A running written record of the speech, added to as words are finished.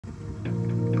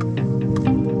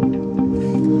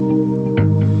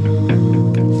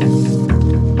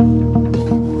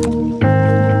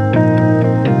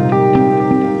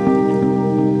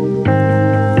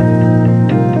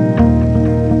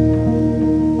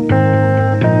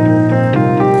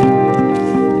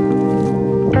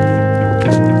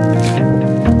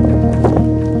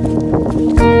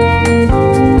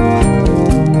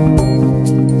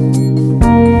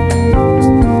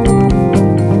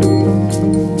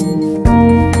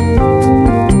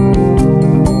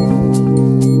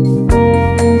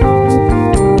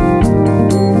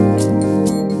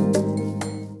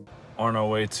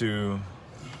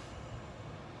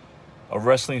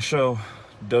wrestling show,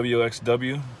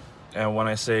 WXW, and when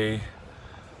I say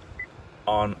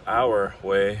on our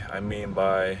way, I mean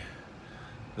by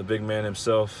the big man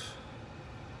himself,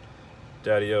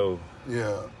 Daddy-O.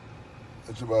 Yeah,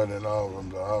 it's about an hour from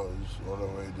the house, all the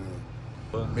way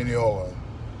to Mineola.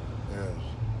 Yes.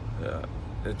 Yeah,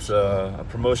 it's a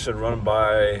promotion run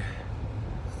by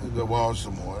the Wild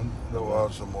Samoan. The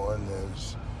Wild Samoan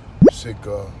is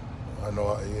Sika,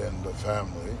 Anoa'i, and the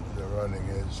family. The running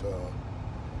is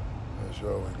that's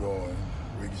where we're going.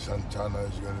 Ricky Santana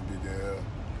is going to be there.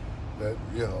 That,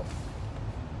 you know.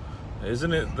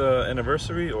 Isn't it the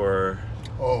anniversary, or?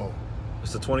 Oh.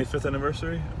 It's the 25th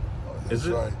anniversary? That's is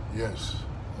it? Right, yes.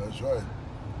 That's right.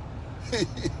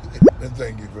 And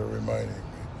thank you for reminding me.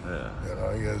 Yeah. You know,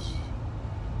 I guess,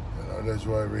 you know, that's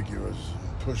why Ricky was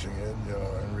pushing it, you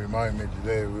know, and remind me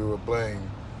today we were playing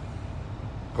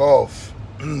golf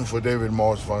for David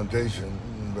Moss Foundation,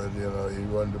 but, you know, he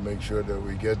wanted to make sure that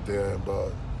we get there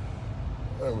about,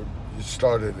 it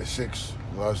started at 6.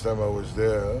 Last time I was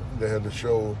there, they had the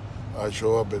show, I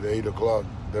show up at 8 o'clock.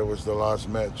 That was the last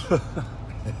match.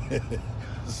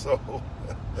 So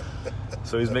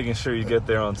he's making sure you get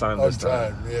there on time this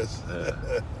time. On time, yes.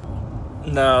 Yeah.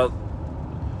 Now,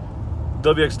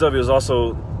 WXW is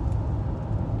also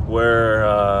where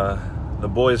the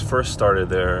boys first started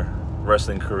their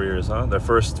wrestling careers, huh? Their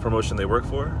first promotion they worked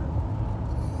for?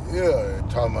 Yeah,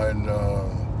 Tama and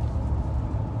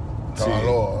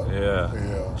Tangaloa. Yeah.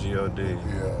 Yeah. G.O.D.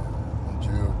 Yeah,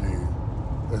 G.O.D.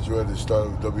 That's where they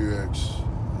started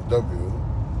WXW,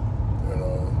 you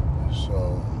know. So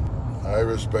I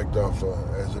respect Alpha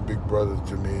as a big brother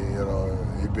to me, you know.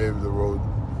 He paved the road,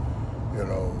 you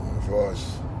know, for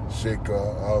us.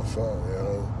 Sika, Alpha, you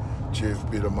know, Chief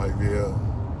Peter Maivia,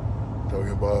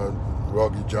 talking about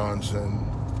Rocky Johnson,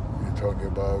 you're talking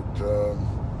about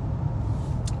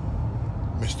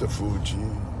Mr. Fuji,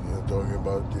 you're talking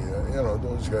about the, you know,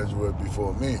 those guys were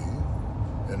before me,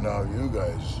 and now you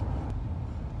guys.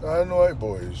 I know I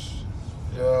boys,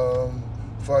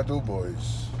 Fatu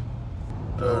boys,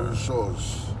 the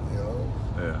shows, you know.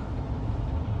 Yeah.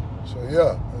 So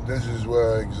yeah, this is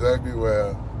where exactly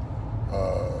where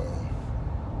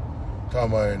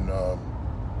Tama and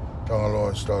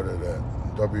Tangaloa started at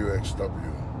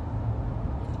WXW,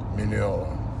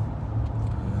 Mineola,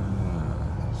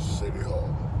 City Hall.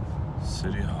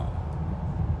 City Hall.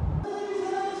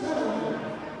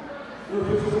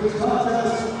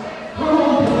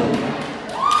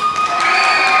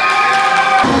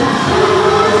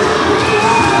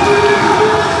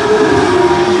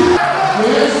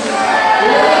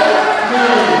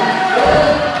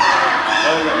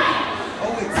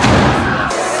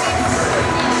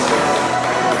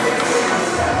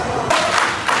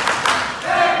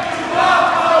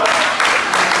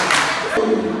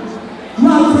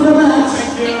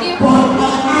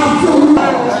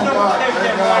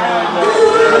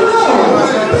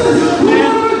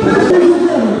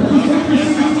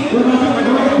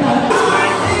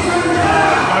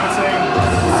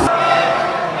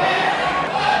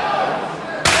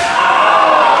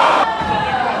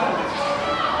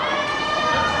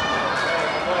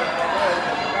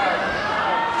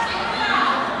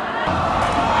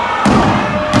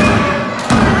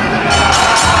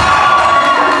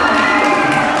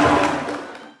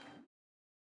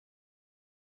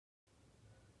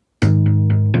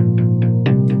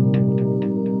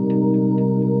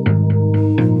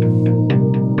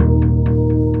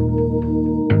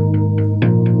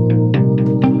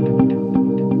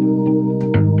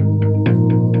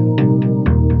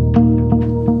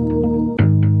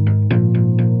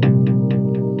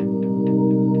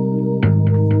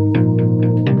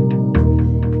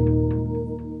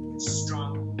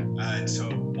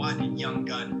 Young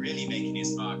gun really making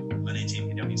his mark on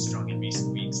NJPW Strong in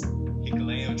recent weeks.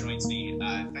 HIKULEO joins me.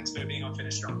 Thanks for being on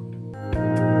Finish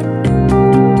Strong.